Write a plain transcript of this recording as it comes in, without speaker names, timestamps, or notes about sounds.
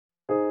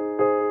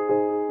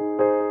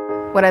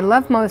What I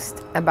love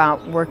most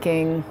about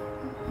working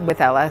with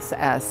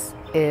LSS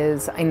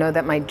is I know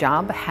that my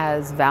job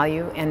has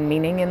value and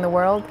meaning in the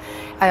world.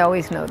 I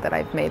always know that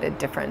I've made a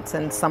difference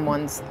in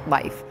someone's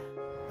life.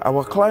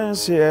 Our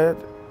clients here,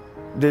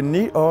 they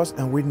need us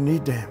and we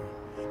need them.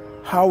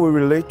 How we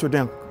relate to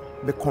them,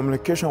 the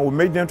communication, we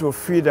make them to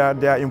feel that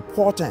they are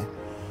important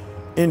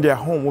in their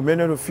home. We make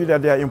them to feel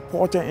that they are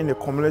important in the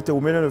community.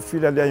 We make them to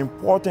feel that they are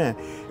important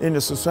in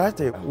the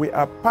society. We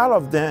are part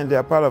of them and they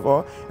are part of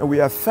us, and we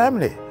are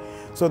family.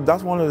 So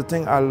that's one of the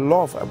things I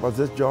love about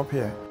this job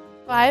here.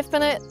 I've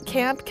been at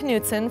Camp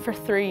Knutson for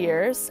 3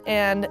 years,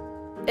 and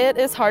it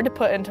is hard to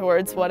put into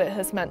words what it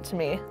has meant to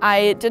me.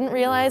 I didn't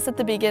realize at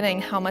the beginning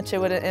how much it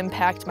would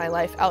impact my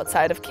life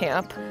outside of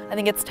camp. I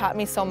think it's taught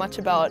me so much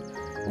about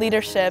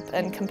leadership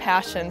and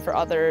compassion for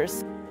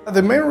others.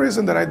 The main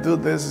reason that I do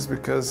this is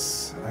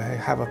because I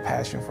have a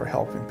passion for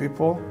helping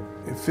people.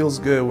 It feels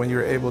good when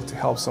you're able to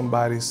help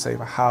somebody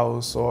save a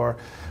house, or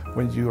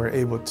when you are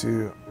able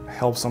to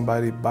help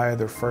somebody buy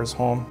their first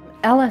home.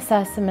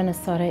 LSS in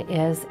Minnesota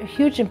is a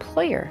huge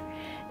employer.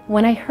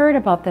 When I heard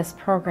about this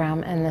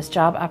program and this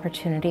job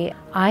opportunity,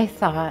 I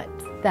thought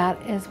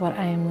that is what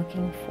I am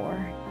looking for.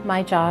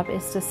 My job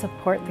is to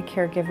support the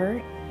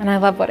caregiver, and I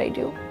love what I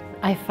do.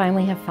 I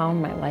finally have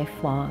found my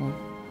lifelong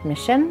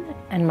mission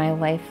and my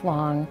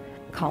lifelong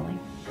calling.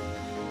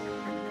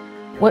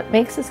 What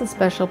makes this a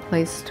special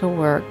place to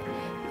work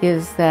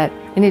is that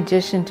in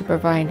addition to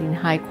providing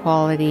high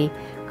quality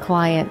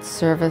client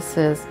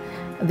services,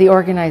 the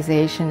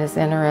organization is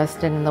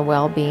interested in the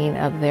well-being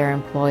of their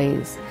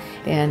employees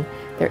and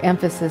their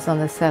emphasis on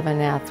the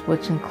 7Fs,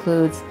 which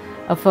includes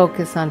a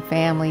focus on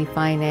family,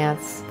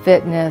 finance,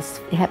 fitness,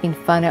 having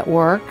fun at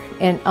work,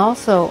 and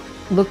also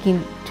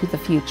looking to the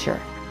future.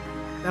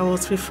 I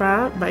was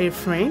referred by a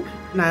friend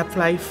and I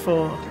applied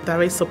for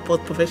direct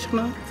support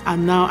professional,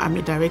 and now I'm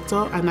a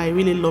director and I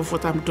really love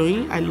what I'm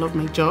doing. I love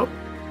my job.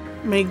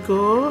 My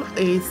goal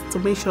is to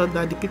make sure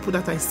that the people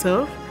that I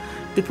serve,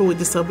 people with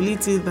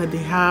disabilities, that they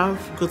have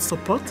good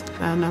support,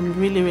 and I'm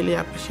really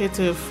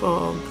appreciative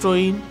for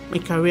growing my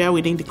career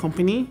within the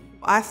company.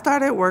 I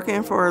started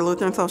working for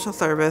Lutheran Social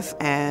Service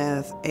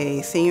as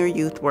a senior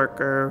youth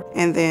worker,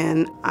 and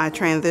then I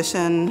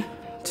transitioned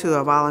to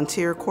a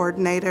volunteer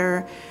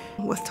coordinator.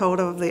 Was told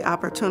of the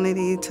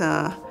opportunity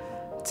to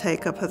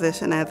take a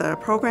position as a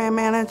program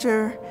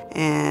manager,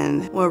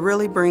 and what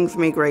really brings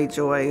me great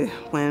joy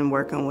when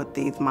working with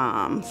these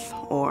moms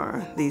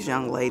or these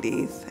young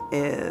ladies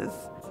is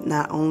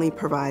not only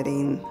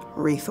providing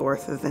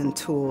resources and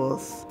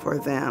tools for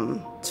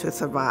them to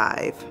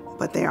survive,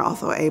 but they're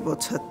also able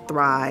to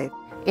thrive.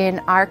 In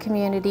our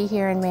community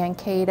here in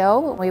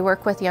Mankato, we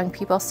work with young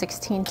people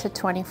 16 to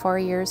 24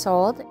 years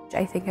old.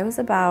 I think I was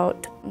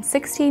about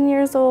 16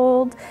 years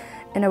old,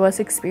 and I was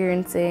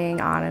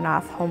experiencing on and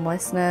off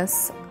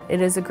homelessness. It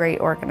is a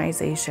great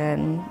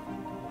organization.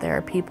 There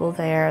are people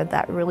there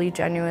that really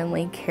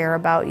genuinely care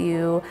about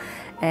you,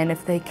 and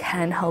if they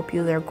can help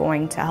you, they're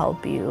going to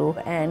help you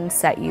and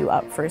set you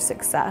up for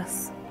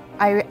success.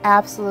 I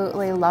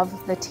absolutely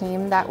love the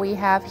team that we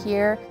have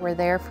here. We're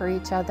there for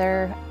each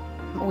other.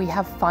 We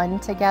have fun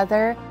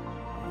together.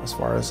 As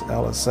far as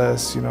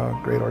LSS,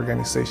 great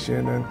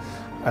organization, and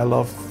I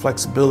love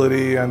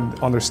flexibility and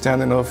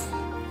understanding of,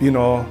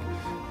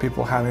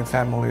 people having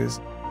families.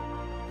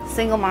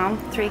 Single mom,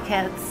 3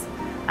 kids.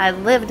 I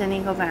lived in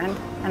Eagle Bend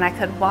and I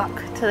could walk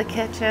to the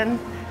kitchen,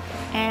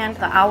 and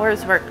the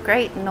hours worked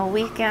great, no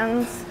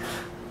weekends.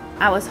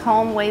 I was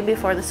home way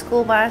before the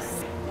school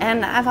bus,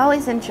 and I've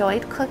always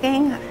enjoyed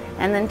cooking,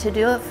 and then to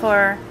do it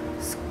for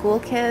school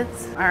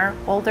kids, our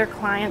older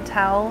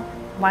clientele,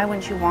 why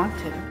wouldn't you want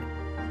to?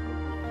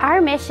 Our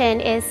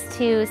mission is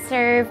to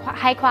serve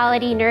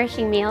high-quality,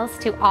 nourishing meals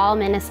to all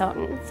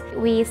Minnesotans.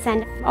 We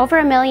send over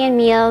 1 million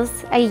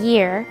meals a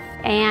year,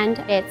 and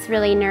it's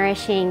really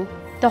nourishing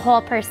the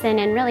whole person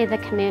and really the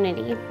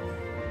community.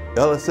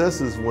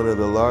 LSS is one of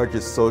the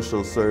largest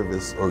social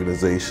service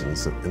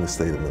organizations in the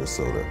state of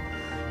Minnesota.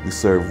 We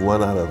serve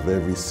 1 out of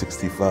every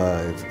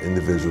 65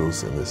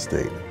 individuals in the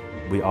state.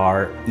 We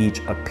are each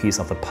a piece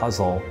of the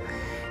puzzle,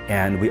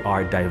 and we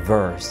are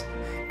diverse.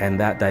 And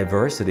that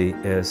diversity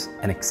is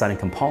an exciting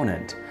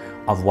component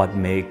of what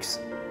makes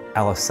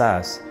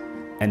LSS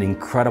an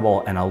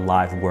incredible and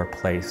alive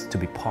workplace to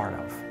be part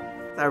of.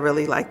 I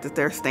really like that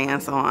their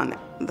stance on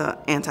the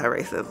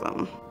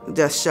anti-racism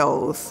just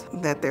shows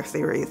that they're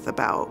serious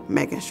about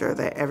making sure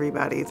that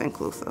everybody is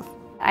inclusive.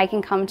 I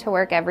can come to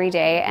work every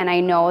day and I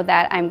know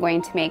that I'm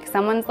going to make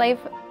someone's life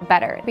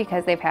better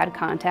because they've had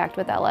contact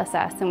with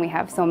LSS, and we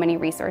have so many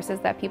resources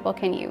that people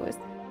can use.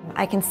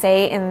 I can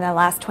say in the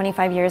last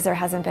 25 years there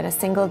hasn't been a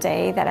single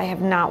day that I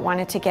have not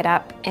wanted to get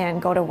up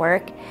and go to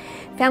work.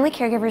 Family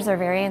caregivers are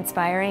very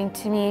inspiring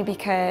to me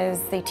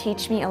because they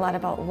teach me a lot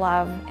about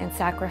love and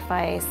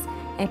sacrifice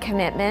and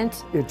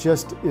commitment. It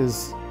just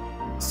is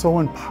so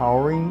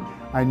empowering.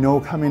 I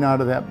know coming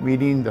out of that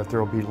meeting that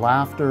there will be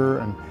laughter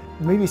and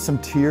maybe some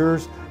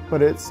tears,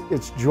 but it's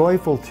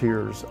joyful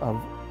tears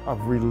of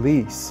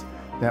release,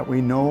 that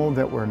we know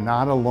that we're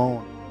not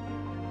alone.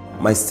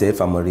 Myself,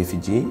 I'm a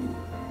refugee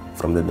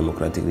from the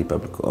Democratic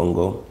Republic of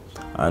Congo,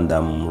 and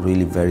I'm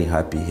really very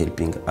happy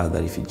helping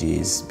other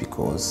refugees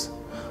because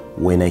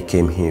when I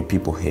came here,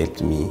 people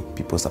helped me,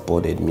 people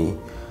supported me.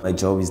 My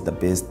job is the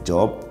best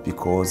job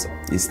because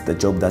it's the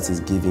job that is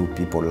giving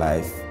people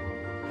life.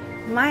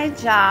 My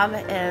job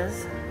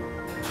is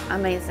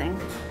amazing,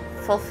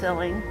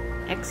 fulfilling,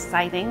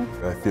 exciting.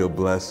 I feel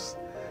blessed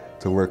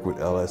to work with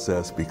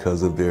LSS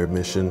because of their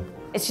mission.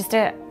 It's just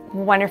a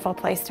wonderful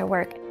place to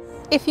work.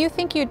 If you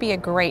think you'd be a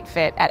great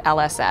fit at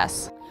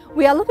LSS,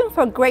 we are looking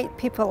for great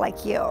people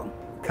like you.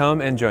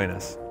 Come and join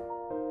us.